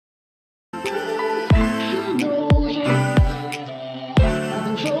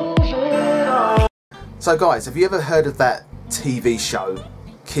So guys, have you ever heard of that TV show,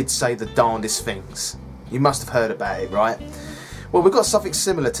 Kids Say the Darndest Things? You must have heard about it, right? Well, we've got something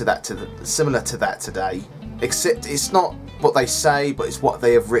similar to that today, except it's not what they say, but it's what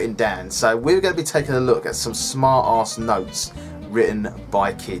they have written down. So we're going to be taking a look at some smart-ass notes written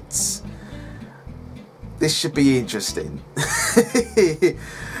by kids. This should be interesting.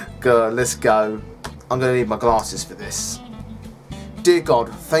 God, let's go. I'm going to need my glasses for this. Dear God,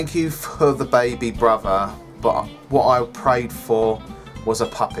 thank you for the baby brother, but what I prayed for was a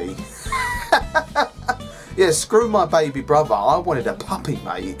puppy. Yeah, screw my baby brother, I wanted a puppy,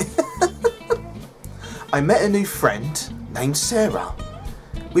 mate. I met a new friend named Sarah.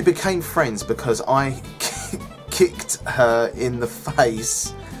 We became friends because I kicked her in the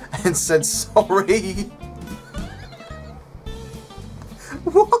face and said sorry.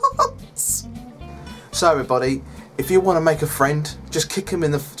 What? So everybody, if you want to make a friend, just kick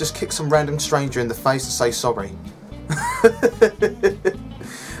some random stranger in the face and say sorry.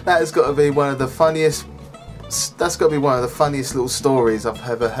 That has got to be one of the funniest. That's got to be one of the funniest little stories I've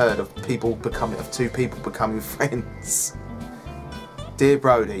ever heard of two people becoming friends. Dear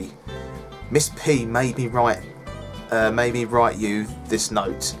Brody, Miss P made me write you this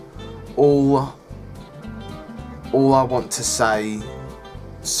note. All I want to say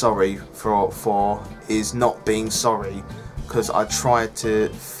sorry for is not being sorry, because I tried to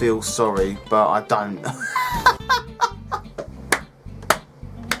feel sorry but I don't.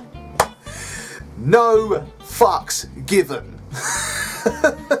 No fucks given.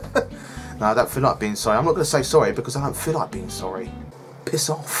 No, I don't feel like being sorry. I'm not going to say sorry because I don't feel like being sorry. Piss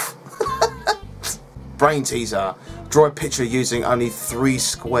off. Brain teaser. Draw a picture using only 3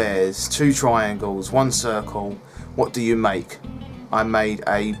 squares, 2 triangles, 1 circle. What do you make? I made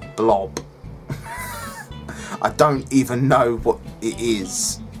a blob. I don't even know what it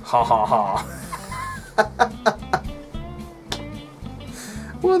is. Ha ha ha.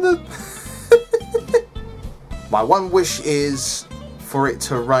 What the... My one wish is for it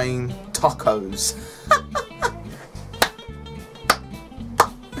to rain tacos.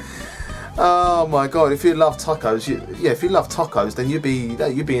 Oh my god, if you love tacos, if you love tacos, then you'd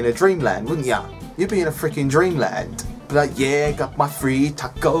be in a dreamland, wouldn't ya? You'd be in a freaking dreamland. But yeah, got my free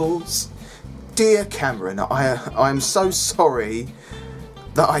tacos. Dear Cameron, I'm so sorry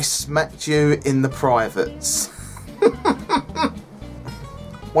that I smacked you in the privates.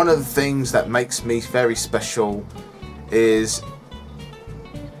 One of the things that makes me very special is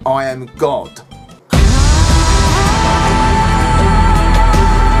I am God.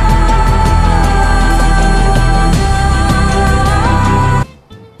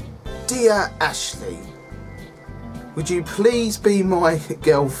 Dear Ashley, would you please be my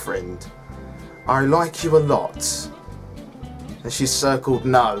girlfriend? I like you a lot. And she's circled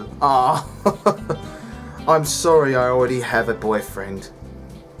no. Ah, I'm sorry, I already have a boyfriend.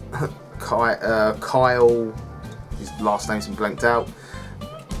 Kyle, his last name's been blanked out.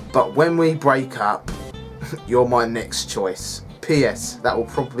 But when we break up, you're my next choice. P.S. That will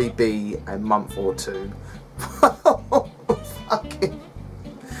probably be a month or 2. Fucking.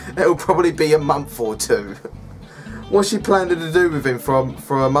 It'll probably be a month or 2. What's she planning to do with him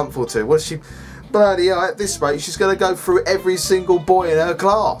for a month or 2? What's she... Bloody hell, at this rate, she's going to go through every single boy in her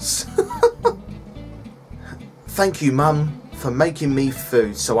class. Thank you, Mum, for making me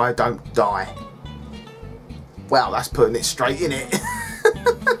food so I don't die. Well, that's putting it straight, innit?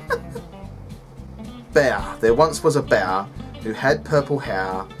 Bear. There once was a bear who had purple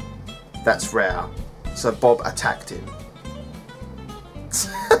hair. That's rare. So Bob attacked him.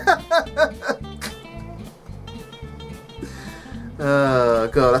 Oh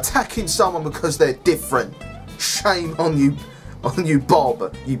god, attacking someone because they're different. Shame on you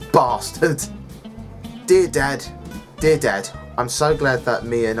Bob, you bastard. Dear Dad, I'm so glad that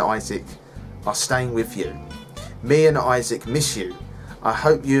me and Isaac are staying with you. Me and Isaac miss you. I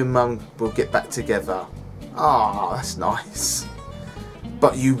hope you and Mum will get back together. Ah, that's nice.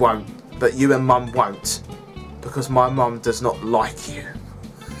 But you won't. But you and Mum won't. Because my mum does not like you.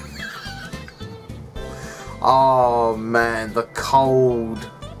 Oh man, the cold,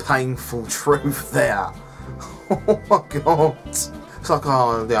 painful truth there. Oh my god. It's like,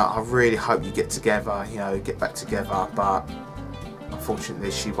 oh yeah, I really hope you get together, you know, get back together, but unfortunately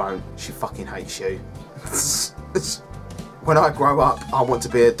she won't. She fucking hates you. When I grow up, I want to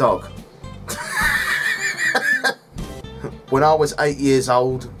be a dog. When I was 8 years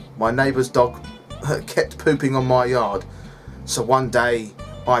old, my neighbour's dog kept pooping on my yard. So one day,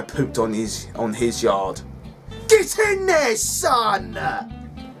 I pooped on his yard. Get in there, son!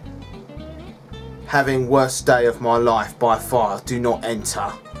 Having worst day of my life by far. Do not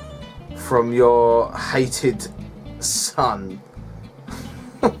enter. from your hated son.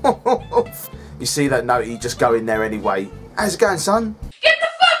 You see that note, you just go in there anyway. How's it going, son? Get the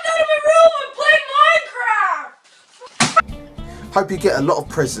fuck out of my room and play Minecraft! Hope you get a lot of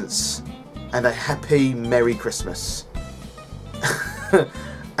presents and a happy Merry Christmas.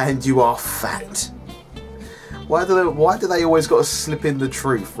 And you are fat. Why do they always got to slip in the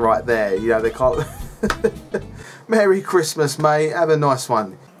truth right there? You know, they can't. Merry Christmas, mate. Have a nice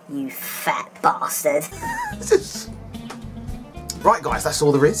one. You fat bastard. Right, guys, that's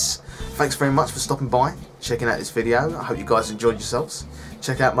all there is. Thanks very much for stopping by, checking out this video. I hope you guys enjoyed yourselves.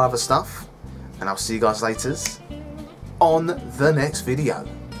 Check out my other stuff, and I'll see you guys later on the next video.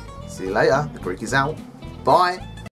 See you later. The Greek is out. Bye.